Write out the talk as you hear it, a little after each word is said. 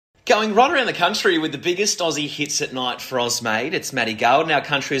Going right around the country with the biggest Aussie hits at night for Oz, mate. It's Matty Gold. Our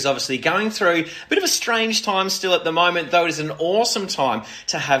country is obviously going through a bit of a strange time still at the moment, though it is an awesome time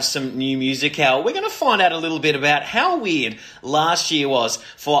to have some new music out. We're going to find out a little bit about how weird last year was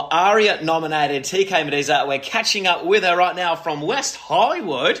for ARIA-nominated TKay Mediza. We're catching up with her right now from West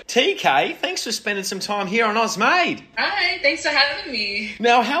Hollywood. TKay, thanks for spending some time here on Oz, mate. Hi, thanks for having me.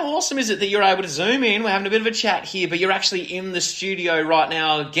 Now, how awesome is it that you're able to zoom in? We're having a bit of a chat here, but you're actually in the studio right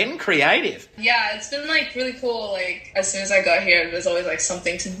now getting creative. Yeah, it's been like really cool. Like as soon as I got here, there's always like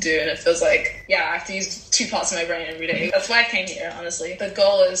something to do, and it feels like I have to use two parts of my brain every day. That's why I came here, honestly. The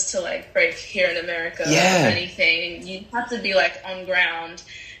goal is to like break here in America. Or anything. You have to be like on ground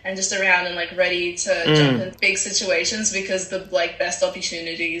and just around and like ready to jump in big situations, because the like best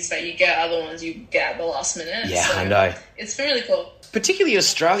opportunities that you get are the ones you get at the last minute. Yeah, so I know. It's been really cool. Particularly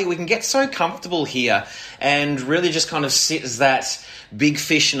Australia, we can get so comfortable here and really just kind of sit as that big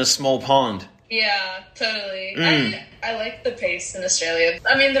fish in a small pond. Yeah, totally. I like the pace in Australia.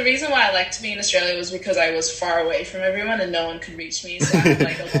 I mean, the reason why I liked to be in Australia was because I was far away from everyone and no one could reach me, so I had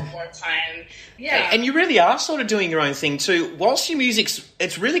like a lot more time. Yeah. And you really are sort of doing your own thing too. Whilst your music's,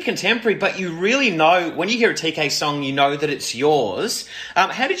 it's really contemporary, but you really know, when you hear a TKay song, you know that it's yours.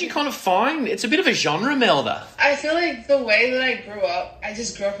 How did you kind of find, it's a bit of a genre melder? I feel like the way that I grew up, I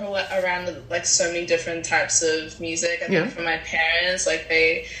just grew up around like so many different types of music. I think from my parents, like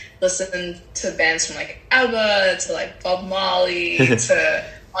they listen to bands from like ABBA to like Bob Marley to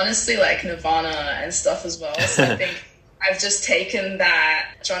honestly like Nirvana and stuff as well. So I think I've just taken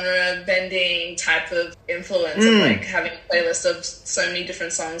that genre bending type of influence of like having a playlist of so many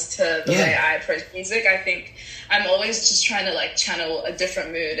different songs to the way I approach music. I think I'm always just trying to like channel a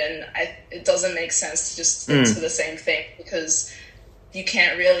different mood, and it doesn't make sense to just stick to the same thing, because you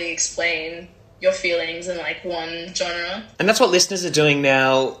can't really explain your feelings in like one genre. And that's what listeners are doing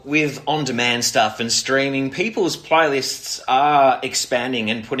now with on-demand stuff and streaming. People's playlists are expanding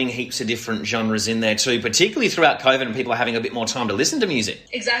and putting heaps of different genres in there too, particularly throughout COVID, and people are having a bit more time to listen to music.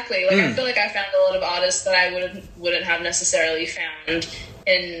 Exactly. Like I feel like I found a lot of artists that I wouldn't have necessarily found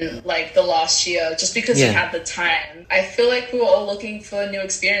in like the last year, just because we had the time. I feel like we were all looking for new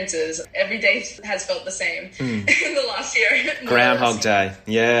experiences. Every day has felt the same in the last year. Groundhog Day.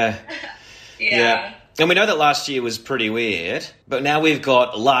 Yeah. Yeah. And we know that last year was pretty weird, but now we've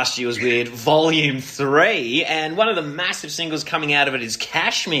got Last Year Was Weird Volume 3, and one of the massive singles coming out of it is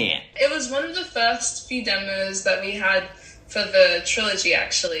Kashmir. It was one of the first few demos that we had for the trilogy,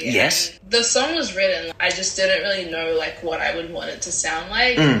 actually. Yes. And the song was written, I just didn't really know like what I would want it to sound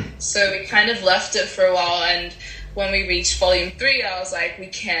like. So we kind of left it for a while, and when we reached Volume 3, I was like, we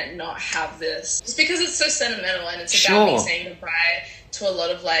can't not have this. Just because it's so sentimental, and it's about me saying goodbye to a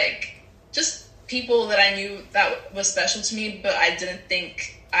lot of like just people that I knew that were special to me, but I didn't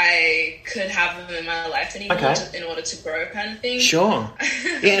think I could have them in my life anymore in order to grow, kind of thing. Sure.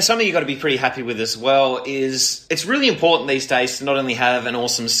 Yeah, and something you've got to be pretty happy with as well is it's really important these days to not only have an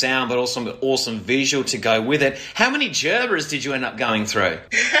awesome sound, but also an awesome visual to go with it. How many gerbers did you end up going through?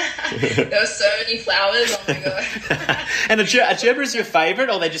 There were so many flowers, oh my God. And a gerber is your favourite,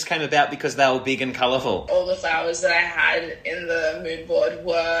 or they just came about because they were big and colourful? All the flowers that I had in the mood board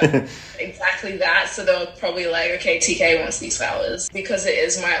were exactly that, so they were probably like, okay, TKay wants these flowers, because it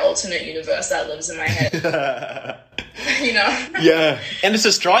is my alternate universe that lives in my head. You know? Yeah. And it's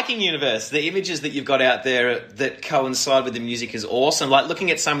a striking universe. The images that you've got out there that coincide with the music is awesome. Like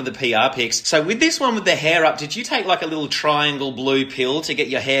looking at some of the PR pics. So with this one with the hair up, did you take like a little triangle blue pill to get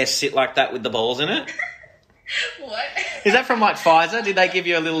your hair sit like that with the balls in it? What? Is that from like Pfizer? Did they give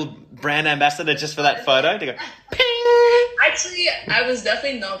you a little brand ambassador just for that photo to go ping? Actually, I was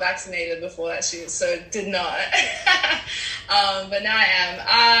definitely not vaccinated before that shoot, so did not. But now I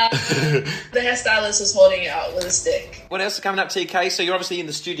am. The hairstylist was holding it out with a stick. What else is coming up, TKay? So you're obviously in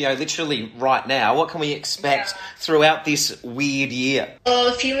the studio literally right now. What can we expect throughout this weird year?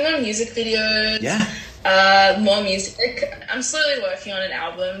 A few more music videos. Yeah. More music. I'm slowly working on an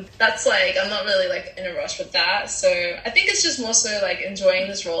album. That's like, I'm not really like in a rush with that. So I think it's just more so like enjoying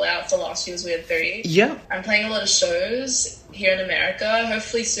this rollout for Last Year Was Weird 3. Yeah. I'm playing a lot of shows here in America,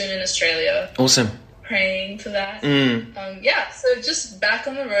 hopefully soon in Australia. Awesome. Praying for that. So just back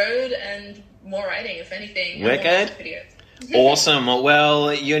on the road and more writing, if anything. Wicked. Awesome.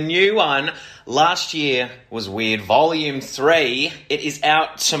 Well, your new one, Last Year Was Weird, Volume 3, it is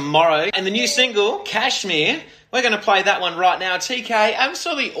out tomorrow. And the new single, Kashmir, we're going to play that one right now. TKay,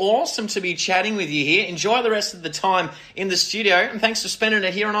 absolutely awesome to be chatting with you here. Enjoy the rest of the time in the studio, and thanks for spending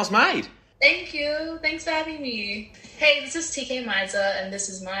it here on Oz Made. Thank you. Thanks for having me. Hey, this is TKay Mediza, and this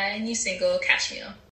is my new single, Kashmir.